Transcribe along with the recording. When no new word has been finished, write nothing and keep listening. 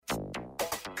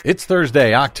It's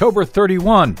Thursday, October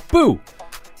 31. Boo!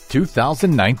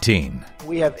 2019.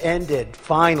 We have ended,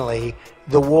 finally,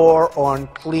 the war on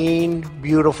clean,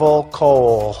 beautiful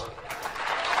coal.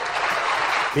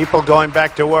 People going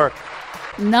back to work.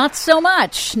 Not so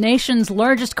much. Nation's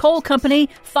largest coal company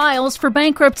files for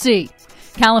bankruptcy.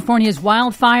 California's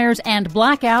wildfires and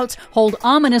blackouts hold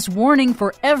ominous warning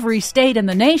for every state in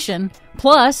the nation.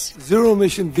 Plus,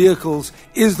 zero-emission vehicles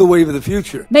is the wave of the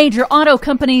future. Major auto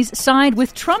companies side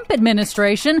with Trump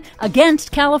administration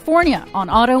against California on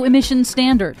auto emission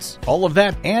standards. All of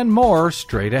that and more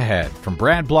straight ahead. From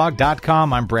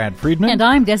BradBlog.com, I'm Brad Friedman. And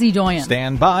I'm Desi Doyen.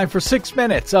 Stand by for 6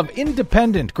 minutes of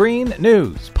independent green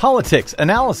news, politics,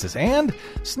 analysis, and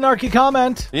snarky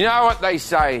comment. You know what they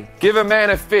say, give a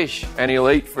man a fish and he'll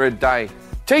eat for a day.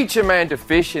 Teach a man to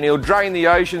fish and he'll drain the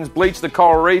oceans, bleach the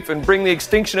coral reef and bring the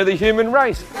extinction of the human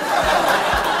race.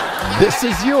 This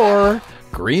is your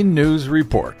Green News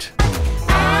Report.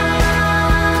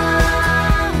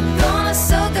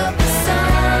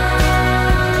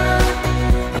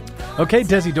 Okay,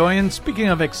 Desi Doyen, speaking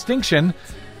of extinction,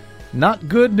 not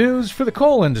good news for the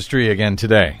coal industry again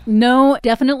today. No,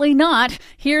 definitely not.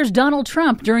 Here's Donald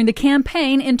Trump during the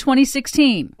campaign in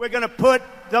 2016. We're going to put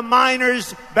the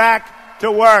miners back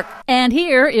to work. And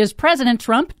here is President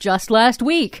Trump just last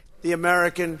week. The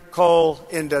American coal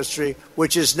industry,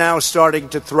 which is now starting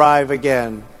to thrive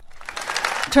again.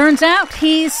 Turns out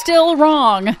he's still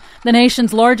wrong. The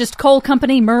nation's largest coal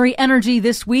company, Murray Energy,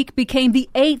 this week became the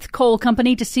 8th coal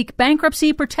company to seek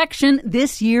bankruptcy protection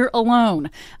this year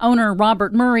alone. Owner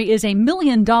Robert Murray is a $1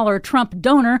 million Trump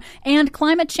donor and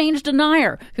climate change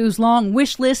denier whose long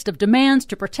wish list of demands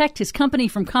to protect his company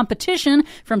from competition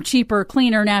from cheaper,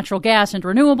 cleaner natural gas and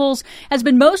renewables has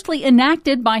been mostly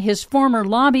enacted by his former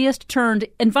lobbyist turned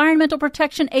Environmental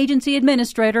Protection Agency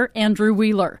administrator, Andrew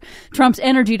Wheeler. Trump's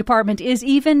Energy Department is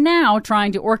even now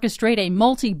trying to orchestrate a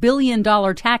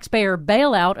multi-billion-dollar taxpayer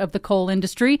bailout of the coal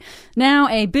industry. Now,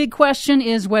 a big question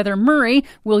is whether Murray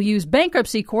will use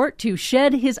bankruptcy court to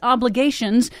shed his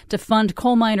obligations to fund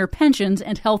coal miner pensions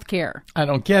and health care. I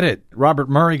don't get it. Robert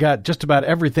Murray got just about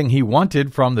everything he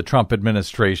wanted from the Trump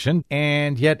administration,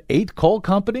 and yet 8 coal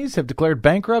companies have declared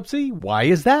bankruptcy? Why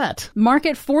is that?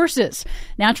 Market forces.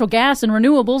 Natural gas and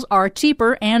renewables are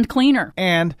cheaper and cleaner.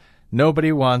 And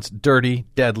nobody wants dirty,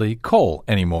 deadly coal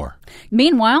anymore.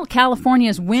 Meanwhile,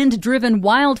 California's wind-driven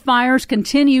wildfires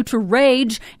continue to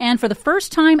rage, and for the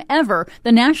first time ever,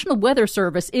 the National Weather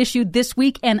Service issued this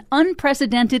week an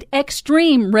unprecedented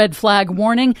extreme red flag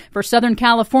warning for Southern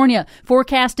California,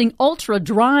 forecasting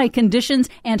ultra-dry conditions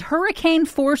and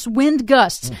hurricane-force wind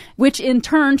gusts, which in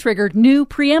turn triggered new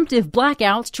preemptive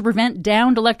blackouts to prevent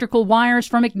downed electrical wires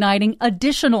from igniting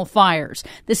additional fires.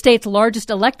 The state's largest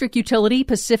electric utility,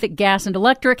 Pacific Gas and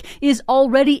Electric, is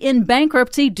already in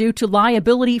bankruptcy due to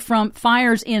liability from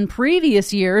fires in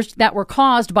previous years that were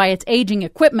caused by its aging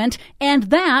equipment, and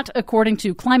that, according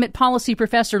to climate policy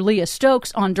professor Leah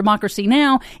Stokes on Democracy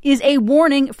Now!, is a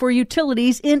warning for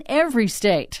utilities in every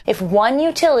state. If one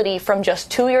utility from just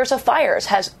 2 years of fires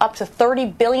has up to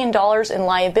 $30 billion in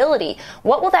liability,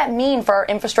 what will that mean for our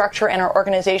infrastructure and our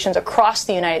organizations across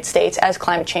the United States as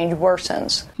climate change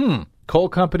worsens? Coal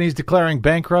companies declaring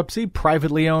bankruptcy,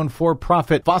 privately owned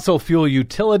for-profit fossil fuel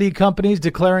utility companies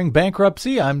declaring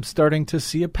bankruptcy. I'm starting to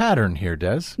see a pattern here,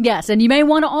 Des. Yes, and you may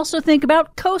want to also think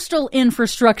about coastal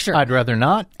infrastructure. I'd rather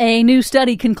not. A new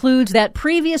study concludes that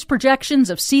previous projections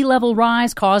of sea level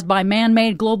rise caused by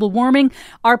man-made global warming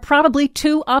are probably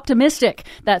too optimistic,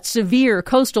 that severe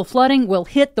coastal flooding will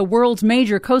hit the world's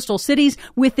major coastal cities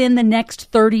within the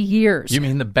next 30 years. You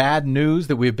mean the bad news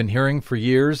that we've been hearing for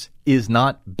years is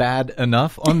not bad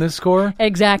enough on this score?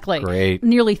 Exactly. Great.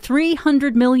 Nearly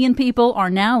 300 million people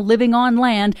are now living on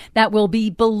land that will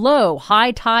be below high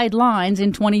tide lines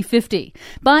in 2050.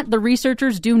 But the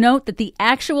researchers do note that the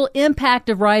actual impact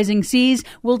of rising seas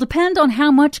will depend on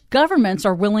how much governments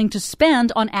are willing to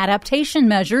spend on adaptation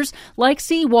measures like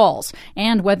seawalls,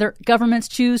 and whether governments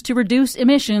choose to reduce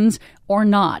emissions or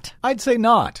not. I'd say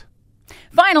not.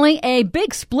 Finally, a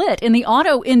big split in the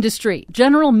auto industry.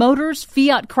 General Motors,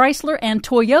 Fiat Chrysler, and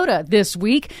Toyota this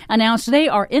week announced they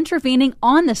are intervening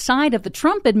on the side of the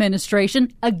Trump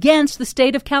administration against the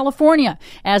state of California,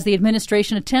 as the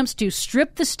administration attempts to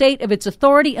strip the state of its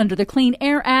authority under the Clean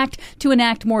Air Act to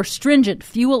enact more stringent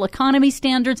fuel economy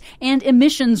standards and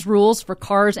emissions rules for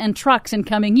cars and trucks in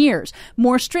coming years,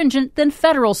 more stringent than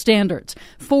federal standards.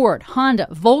 Ford, Honda,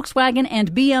 Volkswagen,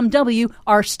 and BMW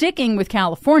are sticking with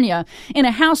California. In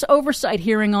a House oversight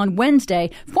hearing on Wednesday,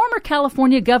 former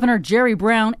California Governor Jerry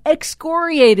Brown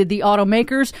excoriated the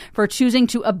automakers for choosing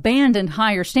to abandon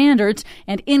higher standards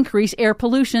and increase air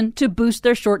pollution to boost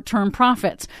their short-term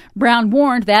profits. Brown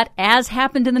warned that, as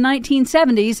happened in the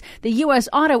 1970s, the U.S.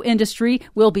 auto industry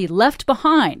will be left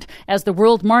behind as the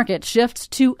world market shifts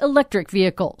to electric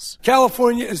vehicles.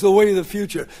 California is the way of the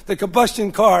future. The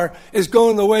combustion car is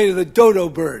going the way of the dodo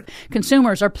bird.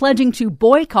 Consumers are pledging to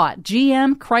boycott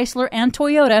GM, Chrysler, and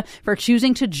Toyota for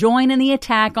choosing to join in the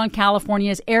attack on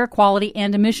California's air quality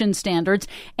and emission standards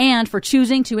and for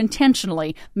choosing to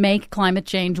intentionally make climate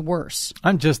change worse.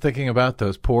 I'm just thinking about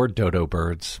those poor dodo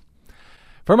birds.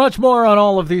 For much more on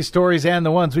all of these stories and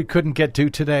the ones we couldn't get to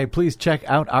today, please check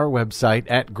out our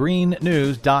website at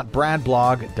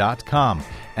greennews.bradblog.com.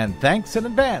 And thanks in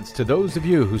advance to those of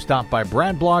you who stopped by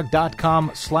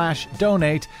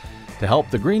bradblog.com/donate to help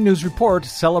the Green News Report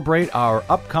celebrate our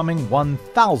upcoming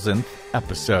 1,000th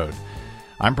episode.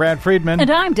 I'm Brad Friedman.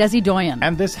 And I'm Desi Doyen.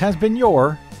 And this has been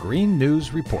your Green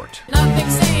News Report.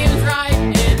 Nothing